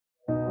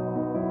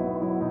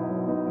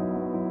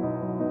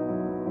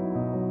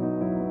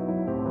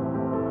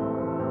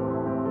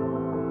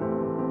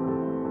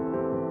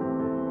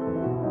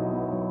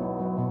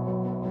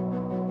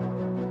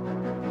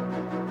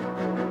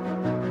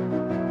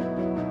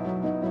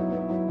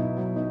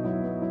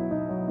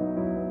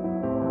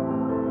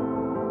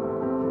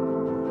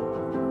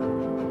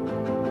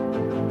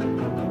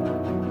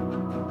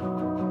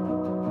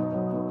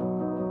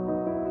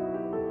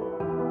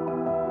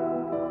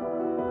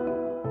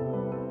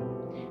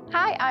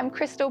Hi, I'm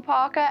Chrystal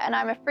Parker and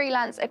I'm a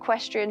freelance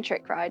equestrian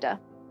trick rider.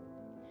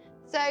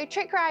 So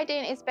trick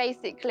riding is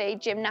basically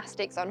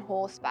gymnastics on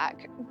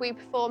horseback. We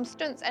perform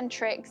stunts and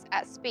tricks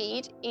at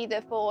speed,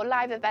 either for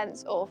live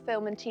events or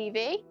film and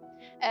TV.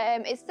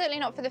 It's certainly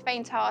not for the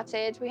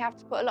faint-hearted. We have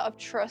to put a lot of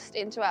trust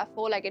into our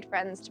four-legged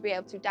friends to be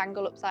able to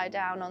dangle upside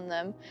down on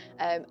them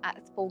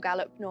at full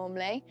gallop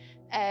normally.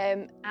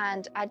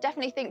 And I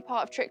definitely think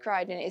part of trick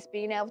riding is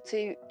being able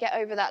to get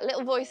over that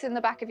little voice in the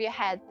back of your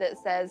head that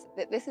says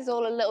that this is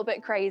all a little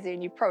bit crazy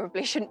and you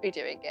probably shouldn't be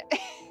doing it.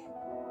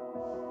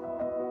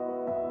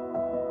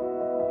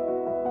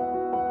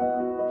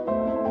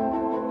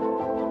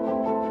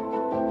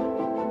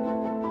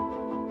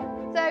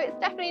 So it's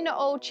definitely not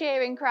all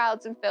cheering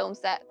crowds and film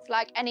sets.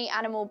 Like any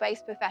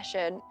animal-based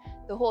profession,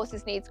 the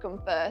horse's needs come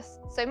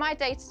first. So my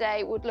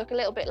day-to-day would look a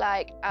little bit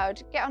like I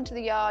would get onto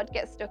the yard,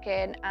 get stuck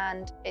in,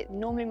 and it's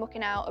normally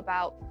mucking out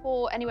about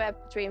anywhere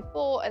between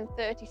 4 and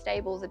 30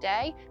 stables a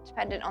day,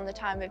 depending on the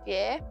time of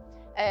year.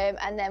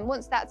 And then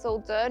once that's all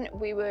done,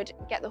 we would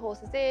get the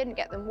horses in,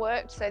 get them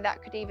worked. So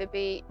that could either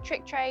be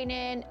trick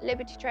training,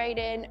 liberty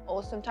training,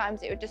 or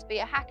sometimes it would just be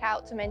a hack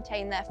out to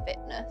maintain their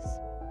fitness.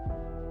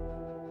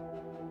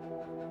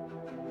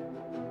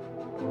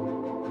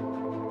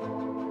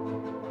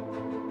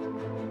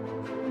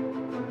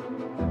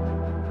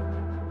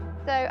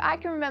 So I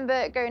can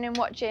remember going and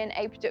watching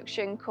a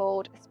production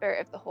called Spirit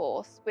of the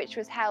Horse, which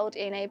was held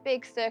in a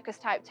big circus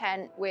type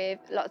tent with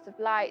lots of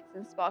lights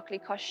and sparkly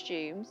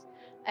costumes.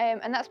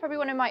 And that's probably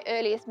one of my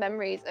earliest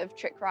memories of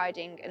trick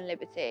riding and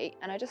liberty.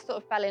 And I just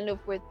sort of fell in love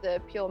with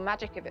the pure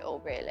magic of it all,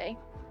 really.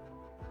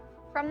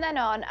 From then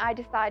on, I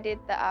decided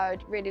that I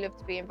would really love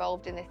to be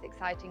involved in this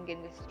exciting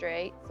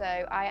industry. So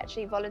I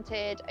actually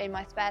volunteered in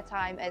my spare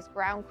time as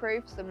ground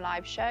crew for some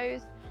live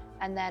shows.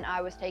 And then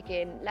I was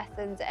taking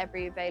lessons at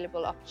every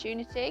available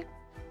opportunity.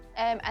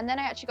 And then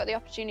I actually got the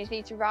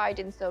opportunity to ride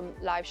in some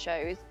live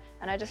shows,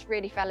 and I just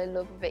really fell in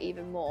love with it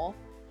even more.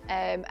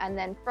 And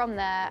then from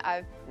there,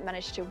 I've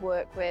managed to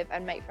work with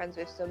and make friends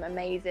with some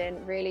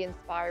amazing, really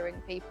inspiring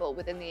people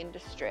within the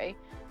industry.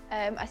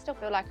 I still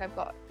feel like I've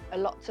got a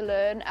lot to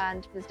learn,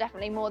 and there's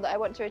definitely more that I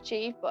want to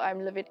achieve, but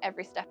I'm loving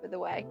every step of the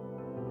way.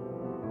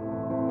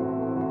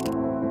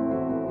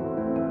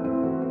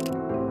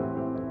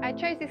 I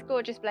chose this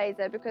gorgeous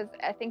blazer because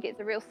I think it's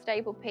a real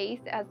stable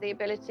piece. It has the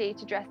ability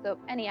to dress up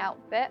any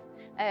outfit.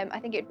 I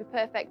think it would be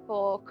perfect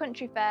for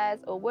country fairs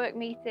or work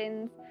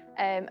meetings,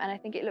 and I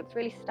think it looks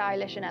really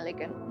stylish and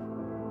elegant.